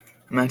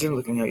Imagine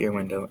looking out your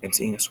window and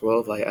seeing a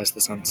swirl of light as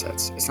the sun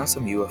sets. It's not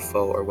some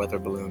UFO or weather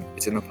balloon,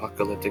 it's an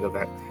apocalyptic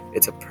event.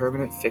 It's a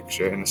permanent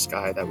fixture in the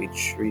sky that we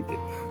treated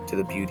to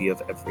the beauty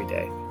of every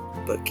day.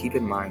 But keep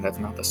in mind that's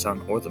not the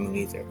sun or the moon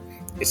either.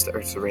 It's the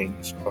Earth's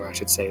rings, or I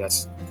should say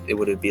it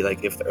would be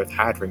like if the Earth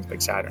had rings like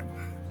Saturn.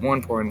 More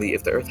importantly,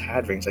 if the Earth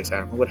had rings like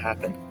Saturn, what would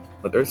happen?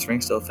 Would Earth's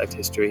rings still affect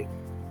history?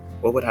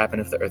 What would happen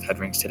if the Earth had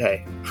rings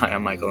today? Hi,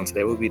 I'm Michael, and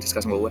today we'll be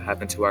discussing what would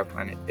happen to our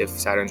planet if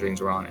Saturn's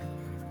rings were on it.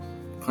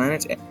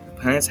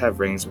 Planets have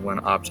rings when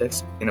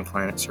objects in a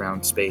planet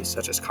surround space,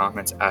 such as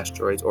comets,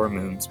 asteroids, or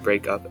moons,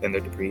 break up and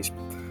their debris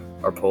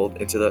are pulled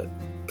into the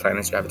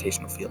planet's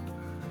gravitational field.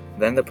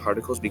 Then the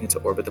particles begin to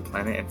orbit the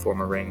planet and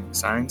form a ring.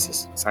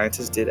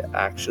 Scientists did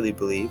actually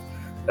believe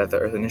that the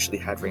Earth initially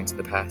had rings in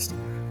the past.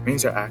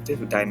 Rings are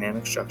active,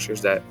 dynamic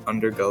structures that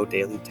undergo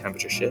daily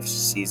temperature shifts,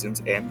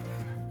 seasons, and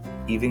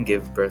even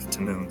give birth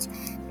to moons.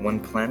 When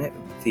planet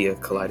Theia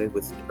collided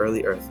with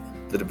early Earth,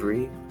 the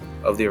debris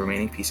of the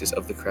remaining pieces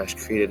of the crash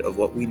created of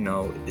what we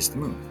know is the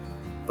moon.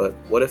 But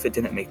what if it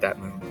didn't make that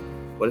moon?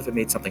 What if it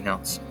made something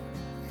else?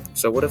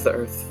 So what if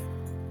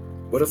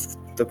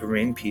the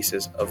remaining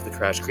pieces of the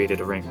crash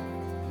created a ring?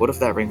 What if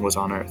that ring was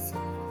on Earth?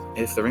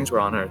 If the rings were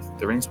on Earth,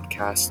 the rings would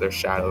cast their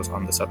shadows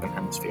on the southern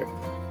hemisphere.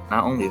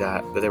 Not only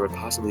that, but there would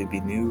possibly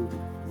be new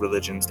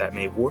religions that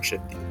may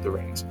worship the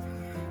rings.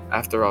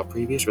 After all,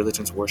 previous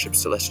religions worshipped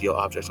celestial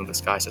objects in the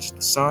sky such as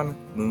the sun,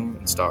 moon,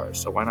 and stars,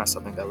 so why not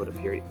something that would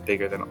appear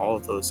bigger than all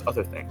of those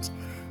other things?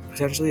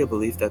 Potentially a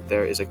belief that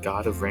there is a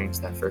god of rings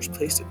that first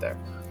placed it there.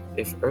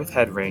 If Earth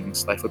had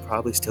rings, life would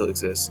probably still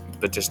exist,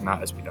 but just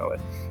not as we know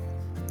it.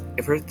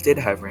 If Earth did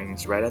have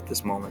rings, right at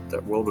this moment, the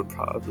world would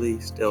probably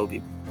still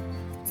be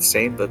the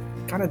same, but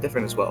kind of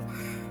different as well.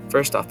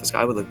 First off, the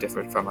sky would look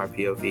different from our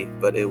POV,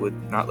 but it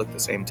would not look the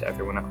same to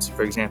everyone else.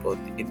 For example,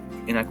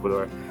 in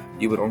Ecuador,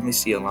 you would only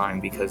see a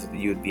line because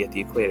you would be at the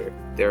equator.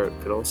 There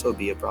could also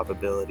be a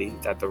probability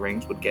that the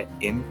rings would get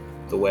in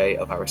the way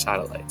of our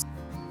satellites.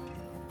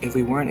 If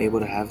we weren't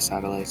able to have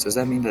satellites, does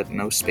that mean that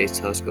no space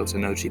telescopes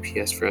and no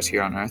GPS for us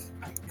here on Earth?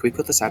 Could we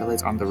put the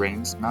satellites on the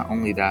rings? Not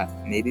only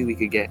that, maybe we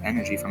could get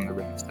energy from the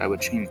rings that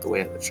would change the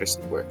way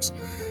electricity works.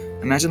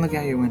 Imagine looking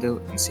out your window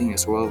and seeing a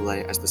swirl of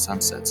light as the sun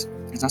sets.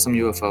 It's not some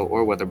UFO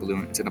or weather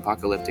balloon, it's an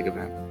apocalyptic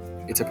event.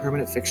 It's a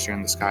permanent fixture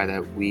in the sky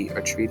that we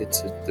are treated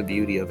to the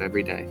beauty of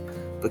every day.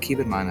 But keep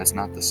in mind that's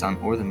not the sun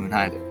or the moon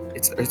either.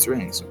 It's the Earth's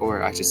rings,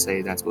 or I should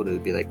say that's what it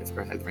would be like if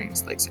Earth had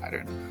rings like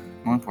Saturn.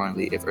 More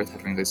importantly, if Earth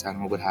had rings like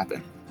Saturn, what would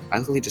happen? I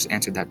literally just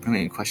answered that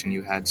brilliant question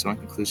you had, so in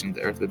conclusion,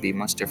 the Earth would be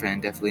much different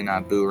and definitely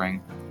not boo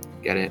ring.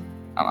 Get it?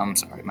 I'm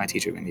sorry, my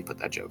teacher made me put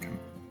that joke in.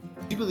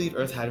 Do you believe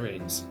Earth had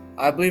rings?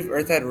 I believe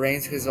Earth had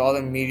rings because all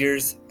the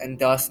meteors and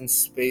dust and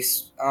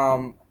space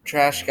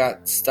trash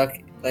got stuck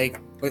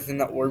within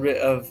the orbit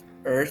of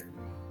Earth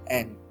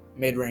and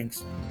made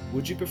rings.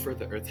 Would you prefer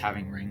the Earth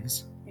having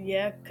rings?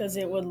 Yeah, because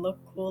it would look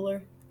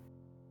cooler.